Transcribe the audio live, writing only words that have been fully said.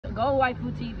Go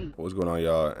waifu TV. What's going on,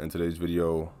 y'all? In today's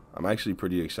video, I'm actually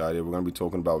pretty excited. We're gonna be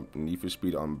talking about Need for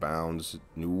Speed Unbound's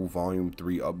new Volume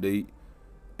 3 update.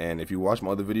 And if you watch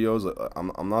my other videos,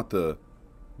 I'm not the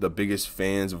biggest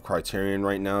fans of Criterion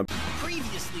right now.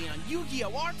 Previously on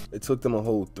Yu-Gi-Oh! Art. It took them a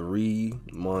whole 3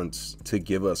 months to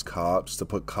give us cops, to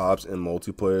put cops in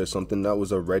multiplayer, something that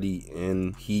was already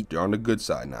in heat. They're on the good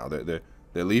side now. They're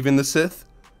leaving the Sith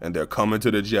and they're coming to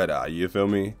the Jedi. You feel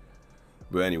me?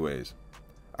 But anyways,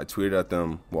 I tweeted at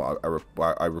them. Well,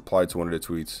 I replied to one of their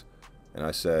tweets, and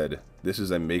I said, "This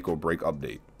is a make or break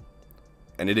update,"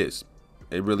 and it is.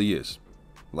 It really is.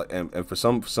 Like, and for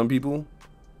some people,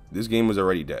 this game was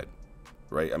already dead,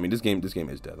 right? I mean, this game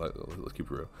is dead. Let's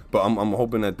keep it real. But I'm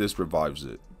hoping that this revives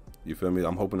it. You feel me?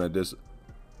 I'm hoping that this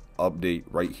update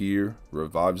right here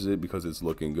revives it because it's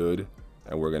looking good,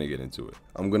 and we're gonna get into it.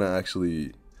 I'm gonna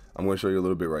show you a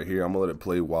little bit right here. I'm gonna let it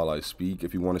play while I speak.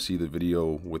 If you want to see the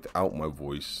video without my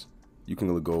voice, you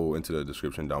can go into the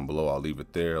description down below. I'll leave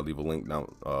it there. I'll leave a link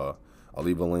down. I'll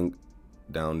leave a link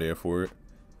down there for it.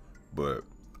 But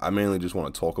I mainly just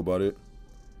want to talk about it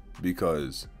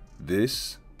because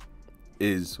this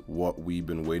is what we've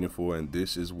been waiting for, and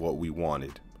this is what we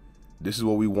wanted. This is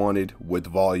what we wanted with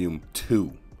Volume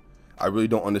 2. I really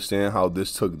don't understand how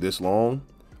this took this long,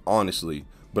 honestly,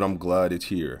 but I'm glad it's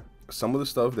here. Some of the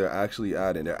stuff they're actually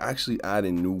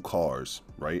adding new cars,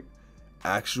 right?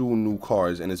 Actual new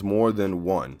cars, and it's more than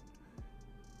one.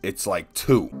 It's like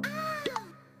 2.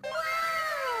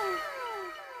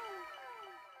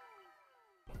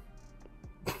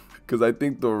 Because I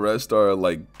think the rest are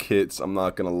like kits. I'm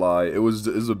not gonna lie, it was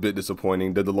a bit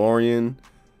disappointing. The DeLorean,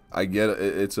 I get it,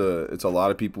 it's a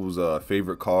lot of people's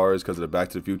favorite cars because of the Back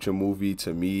to the Future movie.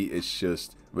 To me, it's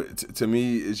just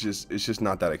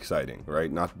not that exciting,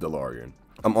 right? Not the DeLorean.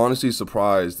 I'm honestly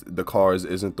surprised the cars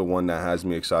isn't the one that has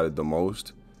me excited the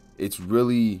most. It's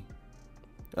really,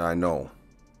 I know,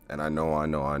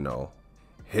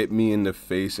 hit me in the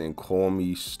face and call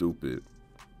me stupid.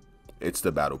 It's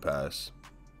the Battle Pass.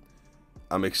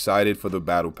 I'm excited for the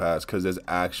Battle Pass because there's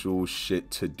actual shit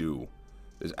to do.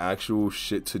 There's actual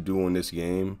shit to do in this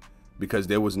game because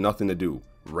there was nothing to do.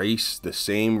 Race, the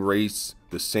same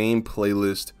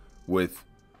playlist with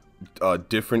a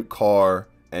different car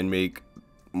and make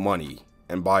money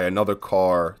and buy another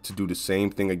car to do the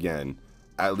same thing again.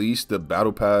 At least the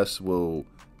Battle Pass will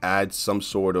add some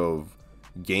sort of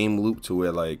game loop to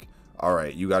it, like, all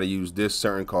right, you got to use this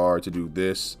certain car to do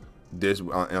this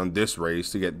on this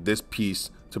race to get this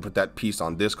piece, to put that piece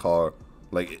on this car.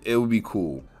 Like, it would be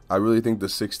cool. I really think the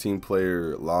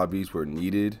 16-player lobbies were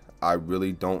needed. I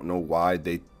really don't know why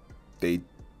they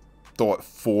thought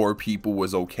 4 people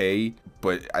was okay,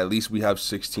 but at least we have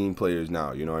 16 players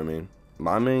now, you know what I mean?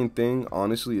 My main thing,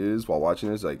 honestly, is while watching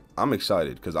this, like, I'm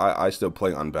excited because I still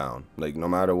play Unbound. Like, no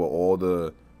matter what all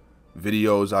the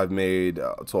videos I've made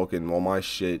talking all my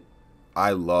shit,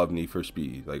 I love Need for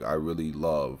Speed. Like, I really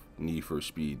love Need for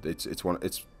Speed. It's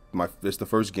the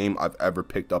first game I've ever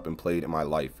picked up and played in my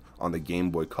life on the Game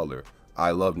Boy Color.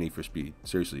 I love Need for Speed.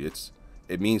 Seriously,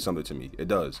 it means something to me. It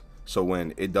does. So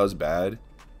when it does bad,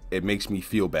 it makes me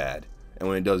feel bad, and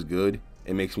when it does good,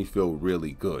 it makes me feel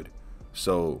really good.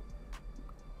 So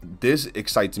this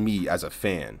excites me as a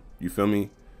fan. You feel me?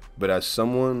 But as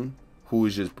someone who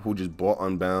just bought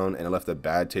Unbound and it left a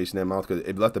bad taste in their mouth, because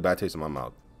it left a bad taste in my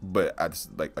mouth. But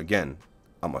again,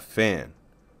 I'm a fan,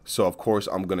 so of course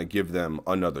I'm gonna give them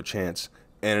another chance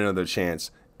and another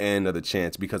chance and another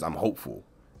chance because I'm hopeful.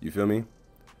 You feel me?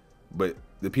 But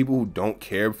the people who don't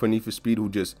care for Need for Speed, who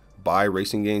just buy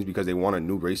racing games because they want a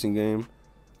new racing game,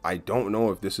 I don't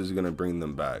know if this is gonna bring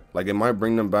them back. Like, it might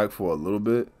bring them back for a little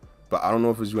bit, but I don't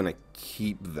know if it's gonna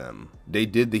keep them. They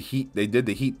did the Heat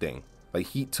thing. Like,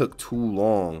 Heat took too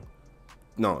long.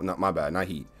 No, not my bad, not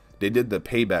Heat. They did the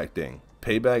Payback thing.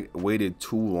 Payback waited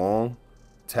too long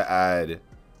to add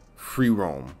free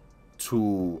roam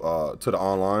to the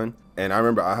online. And I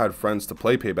remember I had friends to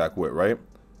play Payback with, right?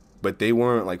 But they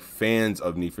weren't like fans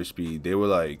of Need for Speed. They were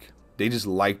like, they just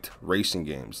liked racing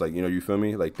games. Like, you know, you feel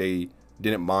me? Like, they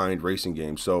didn't mind racing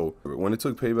games. So when it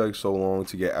took Payback so long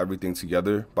to get everything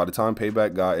together, by the time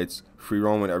Payback got its free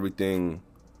roam and everything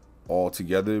all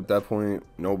together, at that point,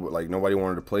 nobody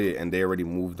wanted to play it, and they already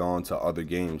moved on to other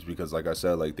games because, like I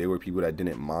said, like, they were people that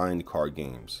didn't mind car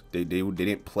games. They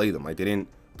didn't play them. Like, they didn't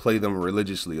play them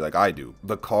religiously like I do.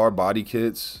 The car body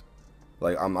kits,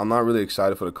 like, I'm not really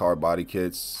excited for the car body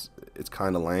kits. It's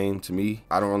kind of lame to me.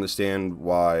 I don't understand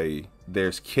why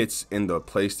there's kits in the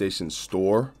PlayStation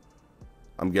store.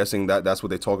 I'm guessing that's what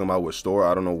they're talking about with store.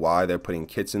 I don't know why they're putting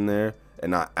kits in there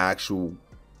and not actual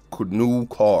new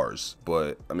cars.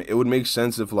 But I mean, it would make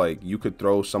sense if like you could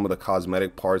throw some of the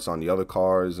cosmetic parts on the other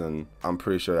cars, and I'm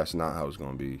pretty sure that's not how it's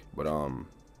gonna be. But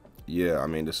yeah, I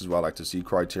mean, this is what I like to see.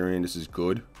 Criterion, this is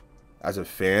good. As a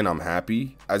fan, I'm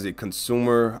happy. As a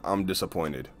consumer, I'm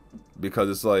disappointed, because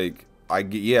it's like I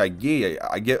get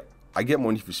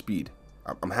more Need for Speed.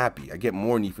 I'm happy. I get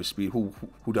more Need for Speed. Who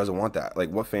doesn't want that? Like,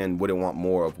 what fan wouldn't want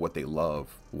more of what they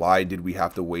love? Why did we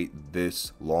have to wait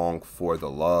this long for the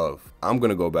love? I'm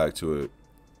gonna go back to it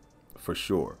for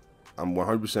sure. I'm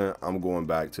 100%. I'm going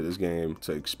back to this game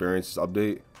to experience this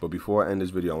update. But before I end this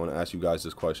video, I want to ask you guys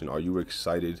this question: are you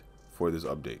excited for this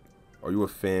update? Are you a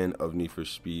fan of Need for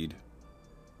Speed?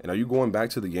 And are you going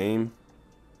back to the game?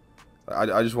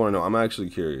 I just want to know. I'm actually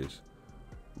curious.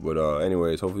 But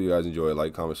anyways, hopefully you guys enjoy.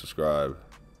 Like, comment, subscribe.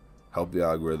 Help the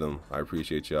algorithm. I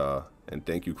appreciate y'all. And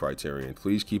thank you, Criterion.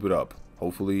 Please keep it up.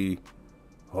 Hopefully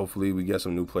we get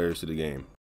some new players to the game.